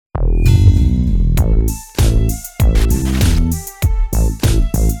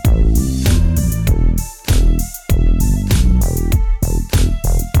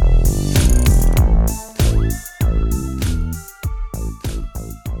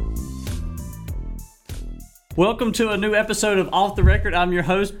Welcome to a new episode of Off the Record. I'm your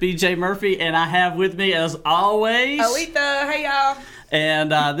host, BJ Murphy, and I have with me, as always, Aletha. Hey, y'all.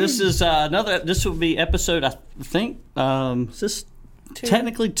 And this is this will be episode, I think, is this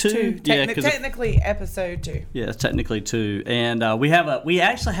technically two? Technically episode 2. Yeah, it's technically 2. And we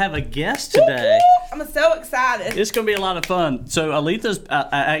actually have a guest today. I'm so excited. It's going to be a lot of fun. So Aletha's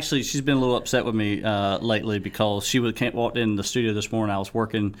actually, she's been a little upset with me lately because she walked in the studio this morning. I was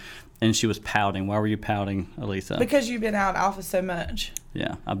working, and she was pouting. Why were you pouting, Aletha? Because you've been out of office so much.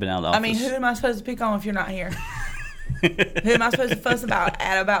 Yeah, I've been out of the office. I mean, who am I supposed to pick on if you're not here? Who am I supposed to fuss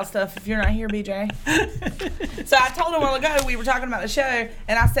about stuff if you're not here, BJ? So I told him a while ago, we were talking about the show,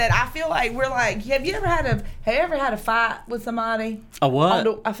 and I said, I feel like we're like, have you ever had a fight with somebody? A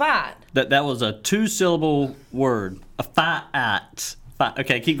what? A fight. That was a 2-syllable word. A fight.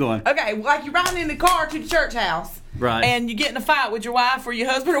 Okay, keep going. Okay, like you're riding in the car to the church house. Right. And you get in a fight with your wife or your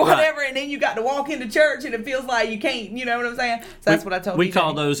husband or whatever, right. And then you got to walk into church and it feels like you can't, you know what I'm saying? So that's what I told you. We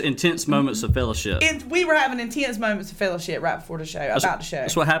call those intense moments of fellowship. We were having intense moments of fellowship right before the show, about the show.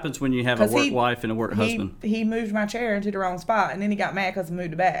 That's what happens when you have a work wife and a work husband. He moved my chair into the wrong spot, and then he got mad because I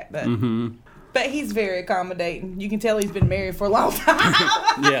moved it back. But But he's very accommodating. You can tell he's been married for a long time.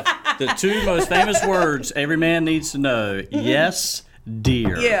 Yeah. The 2 most famous words every man needs to know. Yes,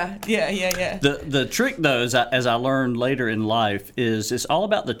 dear. Yeah. The trick, though, as I learned later in life, is it's all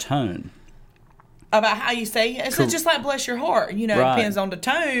about the tone. About how you say it. So just like bless your heart. You know, right. It depends on the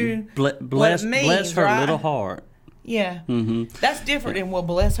tone. Bless her little heart. Yeah. That's different than, well,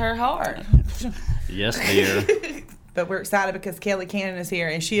 bless her heart. Yes, dear. But we're excited because Kelly Cannon is here,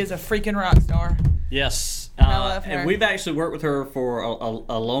 and she is a freaking rock star. Yes. I love her. And we've actually worked with her for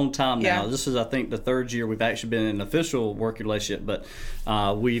a long time now. Yeah. This is, I think, the 3rd year we've actually been in an official working relationship, but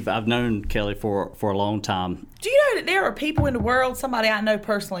I've known Kelly for a long time. Do you know that there are people in the world, somebody I know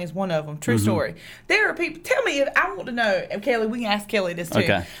personally is one of them, true story. There are people, tell me, if I want to know, and Kelly, we can ask Kelly this too.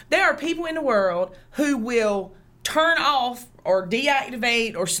 Okay. There are people in the world who will turn off or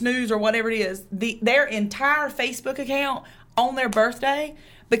deactivate or snooze or whatever it is, their entire Facebook account on their birthday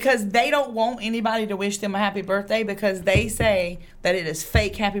because they don't want anybody to wish them a happy birthday because they say that it is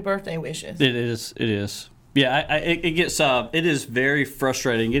fake happy birthday wishes. It is. Yeah, it is very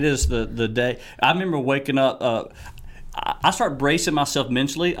frustrating. It is the day. I remember waking up. I start bracing myself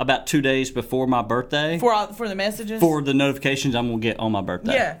mentally about 2 days before my birthday. For the messages? For the notifications I'm going to get on my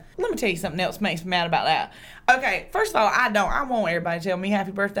birthday. Yeah. Let me tell you something else that makes me mad about that. Okay, first of all, I want everybody to tell me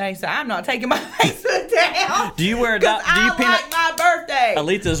happy birthday, so I'm not taking my Facebook down. Do you wear a dollar? Because I like my birthday.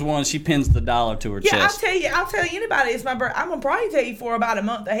 Aletha's one, she pins the dollar to her chest. Yeah, I'll tell you anybody it's my birthday. I'm going to probably tell you for about a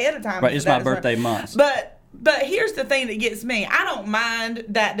month ahead of time. Right, it's my birthday month. But here's the thing that gets me. I don't mind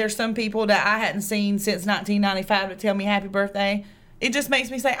that there's some people that I hadn't seen since 1995 that tell me happy birthday. It just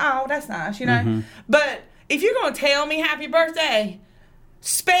makes me say, oh, that's nice, you know. But if you're going to tell me happy birthday,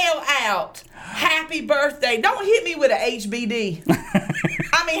 spell out happy birthday. Don't hit me with a HBD.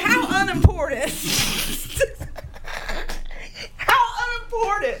 I mean, how unimportant. How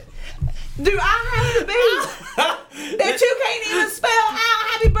unimportant do I have to be that you can't even spell out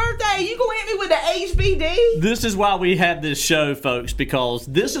happy birthday? You gonna hit me with the HBD? This is why we have this show, folks, because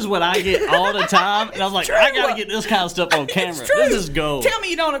this is what I get all the time. And I was like, true. I gotta get this kind of stuff on camera. This is gold. Tell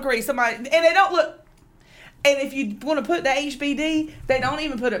me you don't agree. Somebody, and they don't look. And if you want to put the HBD, they don't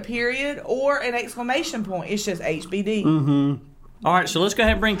even put a period or an exclamation point. It's just HBD. All right, so let's go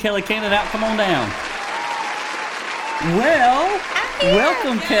ahead and bring Kelly Cannon out. Come on down. Well,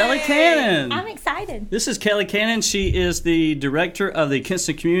 welcome, Kelly Cannon. I'm excited. This is Kelly Cannon. She is the director of the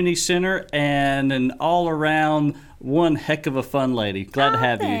Kinston Community Center and an all-around one heck of a fun lady. Glad to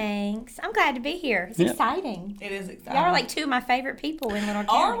have you. Thanks. I'm glad to be here. It's exciting. It is exciting. Y'all are like 2 of my favorite people in Little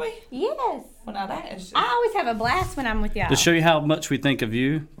County. Are we? Yes. Well, now that is just... I always have a blast when I'm with y'all. To show you how much we think of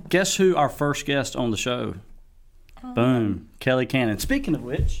you, guess who our first guest on the show? Boom. Kelly Cannon. Speaking of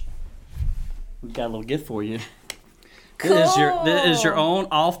which, we've got a little gift for you. Cool. This is your own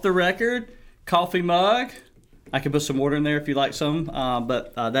off-the-record coffee mug. I can put some water in there if you like some,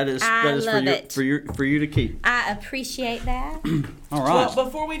 but that is for you to keep. I appreciate that. All right. Well,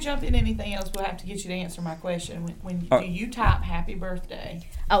 before we jump into anything else, we'll have to get you to answer my question. Do you type happy birthday?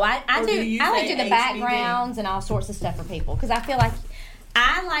 Oh, I do. I like say do the HBD? Backgrounds and all sorts of stuff for people because I feel like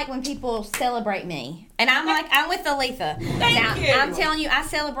I like when people celebrate me, and I'm with Aletha. Thank you. I'm telling you, I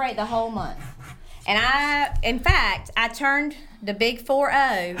celebrate the whole month. And in fact, I turned the big 40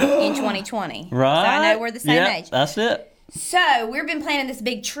 in 2020. Right. So I know we're the same age. That's it. So we've been planning this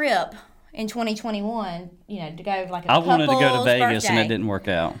big trip in 2021, to go like a I wanted to go to couple's Vegas, and birthday. that didn't work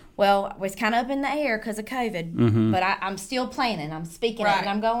out. Well, it was kind of up in the air because of COVID, but I'm still planning. I'm speaking it, Right. and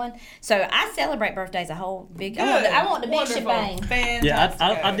I'm going. So I celebrate birthdays a whole big. Good. I want the big Wonderful. shebang. Fantastic.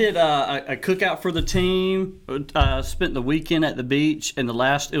 Yeah, I did a cookout for the team. Spent the weekend at the beach, and it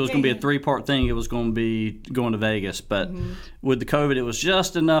was going to be a 3-part thing. It was going to be going to Vegas, but with the COVID, it was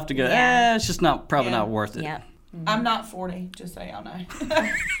just enough to go. Yeah. It's just probably not worth it. Yep. I'm not 40, just so y'all know.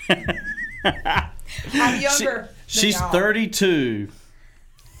 I'm younger. She's than y'all. 32.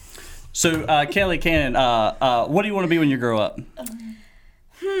 So, Kelly Cannon, what do you want to be when you grow up?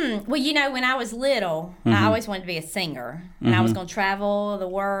 Well, when I was little, I always wanted to be a singer, and I was going to travel the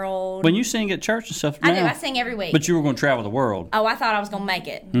world. When you sing at church and stuff now, I do. I sing every week. but you were going to travel the world. Oh, I thought I was going to make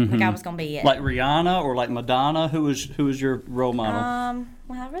it. Like I was going to be it. Like Rihanna or like Madonna? Who was your role model?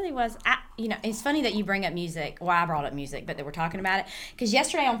 Well, I really was. It's funny that you bring up music. Well, I brought up music, but that we're talking about it. Because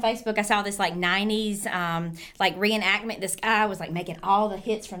yesterday on Facebook, I saw this like 90s reenactment. This guy was like making all the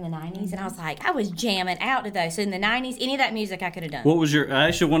hits from the 90s. And I was like, I was jamming out to those. So in the 90s, any of that music I could have done. What was your,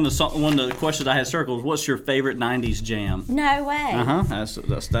 actually one of the questions I had circled, what's your favorite 90s jam? No way. That's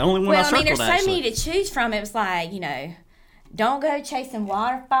the only one I Well, circled, there's so actually. many to choose from. It was like, don't go chasing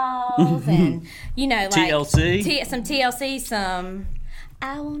waterfalls and, like TLC? Some TLC, some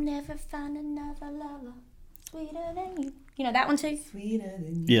I will never find another lover sweeter than you. You know that one too? Sweeter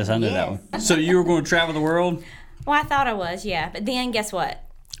than you. Yes, I know that one. So you were going to travel the world? Well, I thought I was, yeah. But then guess what?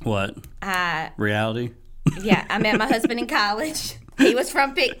 What? Reality? Yeah, I met my husband in college. He was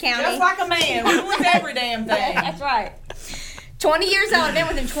from Pitt County. Just like a man. We was every damn thing. That's right. 20 years old. I've been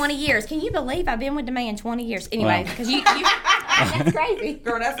with him 20 years. Can you believe I've been with the man 20 years? Anyway, Wow. because you that's crazy.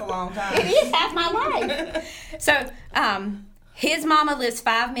 Girl, that's a long time. It is half my life. So, his mama lives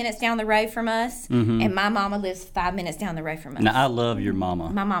 5 minutes down the road from us, and my mama lives 5 minutes down the road from us. Now, I love your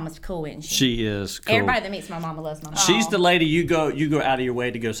mama. My mama's cool, isn't she? She is cool. Everybody that meets my mama loves my mama. She's the lady you go out of your way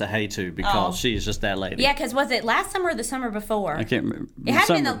to go say hey to because she is just that lady. Yeah, because was it last summer or the summer before? I can't remember. It had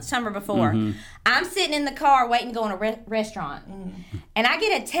been the summer before. I'm sitting in the car waiting to go in a restaurant, and I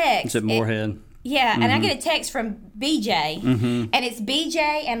get a text. Is it Moorhead? Yeah, and I get a text from BJ, and it's BJ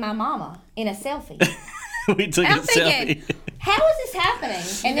and my mama in a selfie. We took And a I'm thinking, selfie. how is this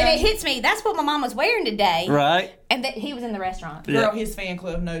happening? And then it hits me. That's what my mom was wearing today. Right? And that he was in the restaurant. Girl, Yeah. his fan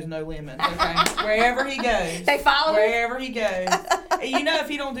club knows no limits, okay? Wherever he goes. They follow him? Wherever he goes. If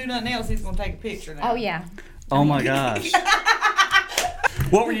he don't do nothing else, he's going to take a picture now. Oh, yeah. Oh my gosh.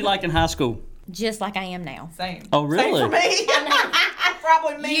 What were you like in high school? Just like I am now. Same. Oh, really? Same for me.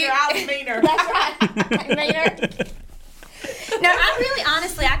 Probably meaner. I was meaner. That's right. Meaner. No, I really,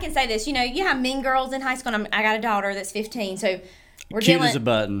 honestly, I can say this. You have mean girls in high school. And I got a daughter that's 15, so we're Cute dealing. as a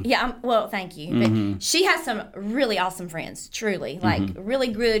button. Yeah, well, thank you. But she has some really awesome friends, truly, like really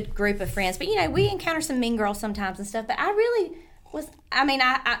good group of friends. But we encounter some mean girls sometimes and stuff. But I really was. I mean,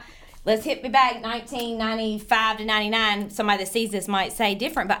 I let's hit me back 1995 to 99. Somebody that sees this might say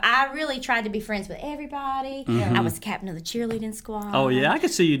different, but I really tried to be friends with everybody. I was the captain of the cheerleading squad. Oh, yeah. I could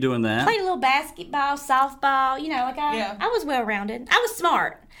see you doing that. Played a little basketball, softball. I was well rounded. I was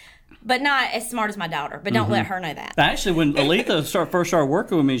smart, but not as smart as my daughter. But don't let her know that. Actually, when Aletha first started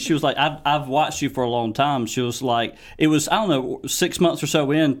working with me, she was like, I've watched you for a long time. She was like, it was, I don't know, 6 months or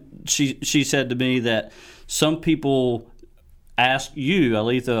so in, she said to me that some people ask you,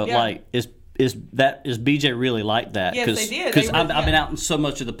 Aletha, like, is BJ really like that? Yes, they did. Because They were- I've been out in so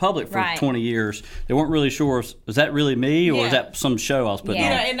much of the public for Right. 20 years. They weren't really sure, is that really me or is Yeah. that some show I was putting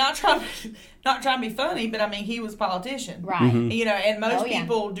Yeah. on? And not trying to be funny, but I mean, he was a politician. Right. And most Oh, yeah.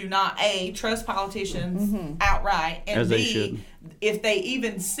 people do not, A, trust politicians outright, and As they B, should. if they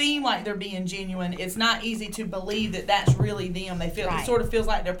even seem like they're being genuine, it's not easy to believe that that's really them. They feel Right. It sort of feels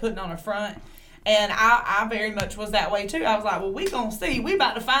like they're putting on a front. And I very much was that way too. I was like, well, we gonna see. We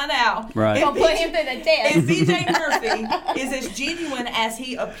about to find out. Right. if Gonna put him through the test. If BJ Murphy is as genuine as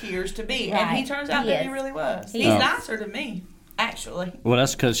he appears to be. And he Right. turns out He that he is. really was. He He's is. nicer to me, actually. Well,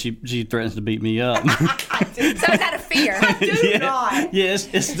 that's because she threatens to beat me up. I do, So it's out of fear. do not. Yes,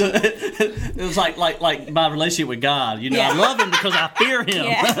 it was like my relationship with God. I love him because I fear him.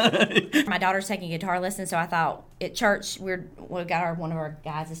 Yeah. My daughter's taking guitar lessons, so I thought at church we got one of our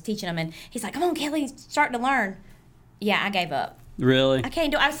guys is teaching them, and he's like, "Come on, Kelly, starting to learn." Yeah, I gave up. Really? I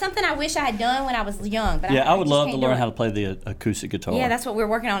can't do. I was something I wish I had done when I was young, but Yeah, I would just love to can't do learn it. how to play the acoustic guitar. Yeah, that's what we're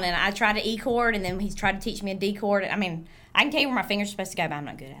working on, and I tried an E chord, and then he's tried to teach me a D chord. I mean, I can tell you where my fingers are supposed to go, but I'm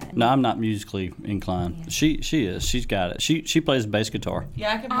not good at it. No, I'm not musically inclined. Yeah. She is. She's got it. She plays bass guitar.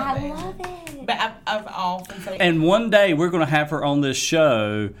 Yeah, I can play bass. Love it. But I've often said. And one day we're going to have her on this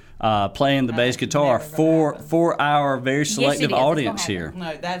show playing the bass guitar for our very selective audience here.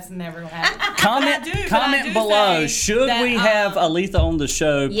 No, that's never going to happen. Comment below. Should we have Aletha on the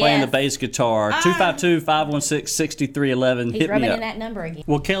show playing the bass guitar? 252-516-6311. He's rubbing in that number again.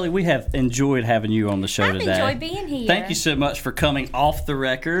 Well, Kelly, we have enjoyed having you on the show today. I've enjoyed being here. Thank you so much for coming off the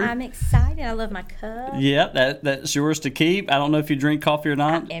record. I'm excited. I love my cup. Yeah, that's yours to keep. I don't know if you drink coffee or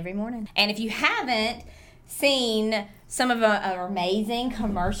not. Every morning. And if you haven't seen some of our amazing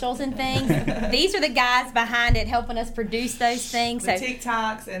commercials and things, these are the guys behind it helping us produce those things. The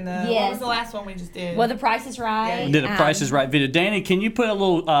TikToks and what was the last one we just did? Well, The Price is Right. We did a Price is Right video. Danny, can you put a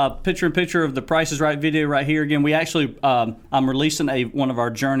little picture of the Price is Right video right here again? We actually, I'm releasing one of our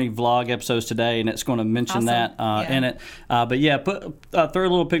Journey vlog episodes today, and it's going to mention that in it. But yeah, throw a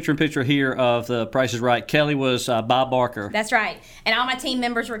little picture here of the Price is Right. Kelly was Bob Barker. That's right. And all my team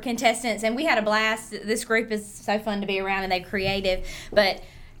members were contestants, and we had a blast. This group is so fun to be around, and they're creative. But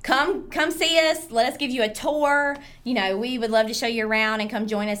come see us. Let us give you a tour. You know, we would love to show you around and come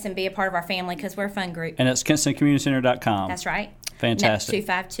join us and be a part of our family because we're a fun group. And it's KinstonCommunityCenter.com. That's right. Fantastic.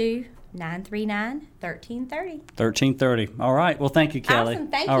 252-939-1330. 1330. All right. Well, thank you, Kelly. Awesome.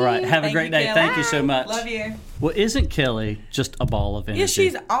 Thank All right. you. Have a great day. Kelly. Thank you so much. Love you. Well, isn't Kelly just a ball of energy? Yeah,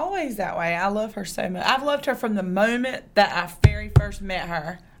 she's always that way. I love her so much. I've loved her from the moment that I very first met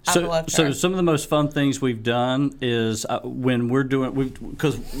her. So some of the most fun things we've done is when we're doing,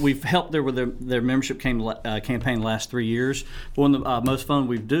 because we've helped there with their membership campaign the last 3 years. One of the most fun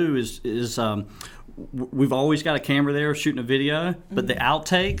we do is we've always got a camera there shooting a video, but the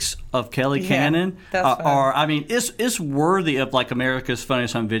outtakes of Kelly Cannon are, I mean, it's worthy of like America's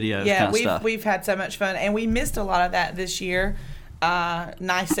Funniest Home Videos kind of stuff. We've had so much fun, and we missed a lot of that this year.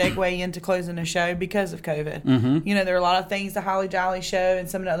 Nice segue into closing the show because of COVID. Mm-hmm. You know, there are a lot of things, the Holly Jolly show and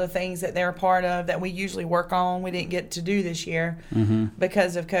some of the other things that they're a part of that we usually work on. We didn't get to do this year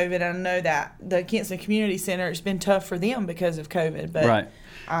because of COVID. I know that the Kinston Community Center, it's been tough for them because of COVID. But, right.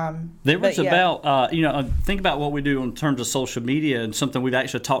 There was about, think about what we do in terms of social media and something we've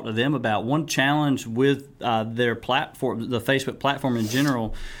actually talked to them about. One challenge with their platform, the Facebook platform in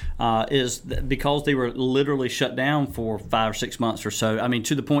general, is that because they were literally shut down for 5 or 6 months or so. I mean,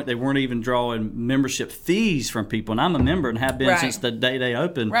 to the point they weren't even drawing membership fees from people. And I'm a member and have been since the day they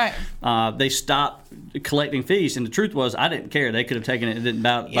opened. Right. They stopped collecting fees. And the truth was, I didn't care. They could have taken it. It didn't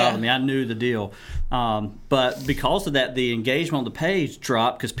bother me. I knew the deal. But because of that, the engagement on the page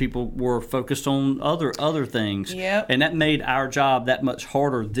dropped because people were focused on other things. Yep. And that made our job that much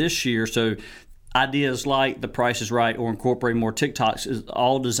harder this year. So ideas like The Price is Right or incorporating more TikToks is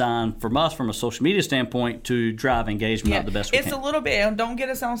all designed from us from a social media standpoint to drive engagement out the best we can. It's a little bit, don't get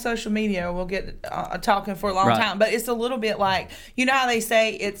us on social media. We'll get talking for a long time. But it's a little bit like, you know how they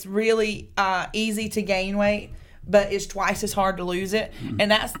say it's really easy to gain weight, but it's twice as hard to lose it.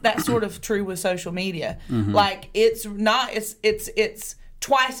 And that's sort of true with social media. Like it's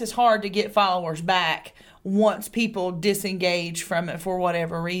twice as hard to get followers back once people disengage from it for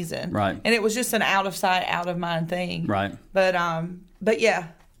whatever reason. Right. And it was just an out of sight, out of mind thing. Right. But yeah,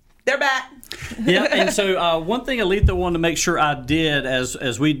 they're back. Yeah, and so one thing Aletha wanted to make sure I did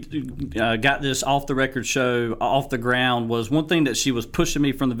as we got this off the record show off the ground was one thing that she was pushing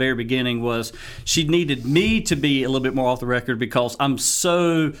me from the very beginning was she needed me to be a little bit more off the record because I'm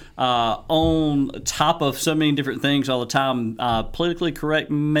so on top of so many different things all the time. Politically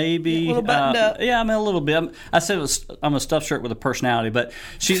correct, maybe. A little buttoned up. Yeah, I mean a little bit. I said I'm a stuffed shirt with a personality, but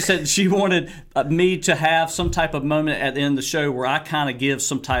she said she wanted me to have some type of moment at the end of the show where I kind of give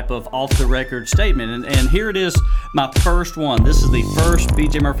some type of off the record statement, and here it is, my first one. This is the first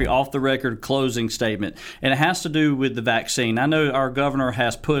BJ Murphy off the record closing statement, and it has to do with the vaccine. I know our governor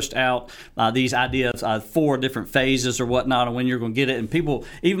has pushed out these ideas, 4 different phases or whatnot, and when you're going to get it. And people,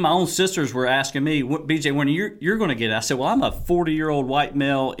 even my own sisters, were asking me, BJ, when you're going to get it? I said, well, I'm a 40-year-old white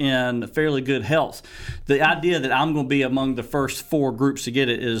male in fairly good health. The idea that I'm going to be among the first 4 groups to get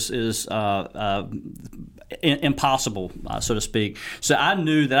it is impossible, so to speak. So I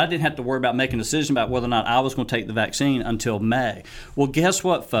knew that I didn't have to worry about making a decision about whether or not I was going to take the vaccine until May. Well, guess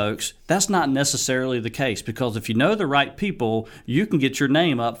what, folks? That's not necessarily the case, because if you know the right people, you can get your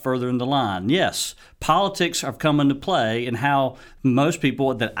name up further in the line. Yes, politics have come into play in how most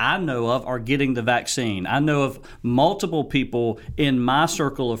people that I know of are getting the vaccine. I know of multiple people in my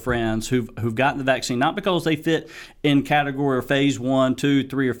circle of friends who've gotten the vaccine, not because they fit in category of phase 1, 2,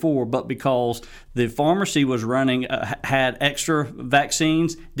 3, or 4, but because the pharmacy CDC was running, had extra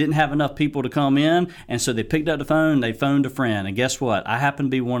vaccines, didn't have enough people to come in, and so they picked up the phone, they phoned a friend, and guess what? I happen to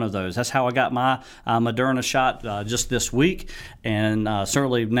be one of those. That's how I got my Moderna shot just this week, and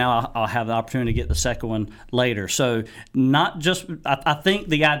certainly now I'll have the opportunity to get the second one later. So not just, I think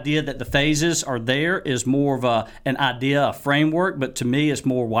the idea that the phases are there is more of an idea, a framework, but to me it's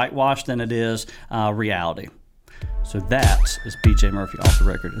more whitewash than it is reality. So that is BJ Murphy off the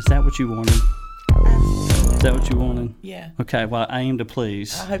record. Is that what you wanted? Is that what you wanted? Yeah. Okay, well, I aim to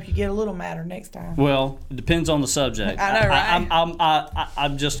please. I hope you get a little madder next time. Well, it depends on the subject. I know, right?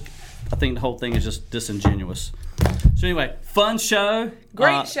 I think the whole thing is just disingenuous. So anyway, fun show.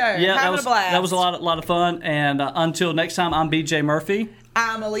 Great show. Yeah, Having a blast. That was a lot of fun. And until next time, I'm BJ Murphy.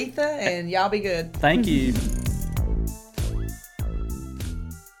 I'm Aletha, and y'all be good. Thank you.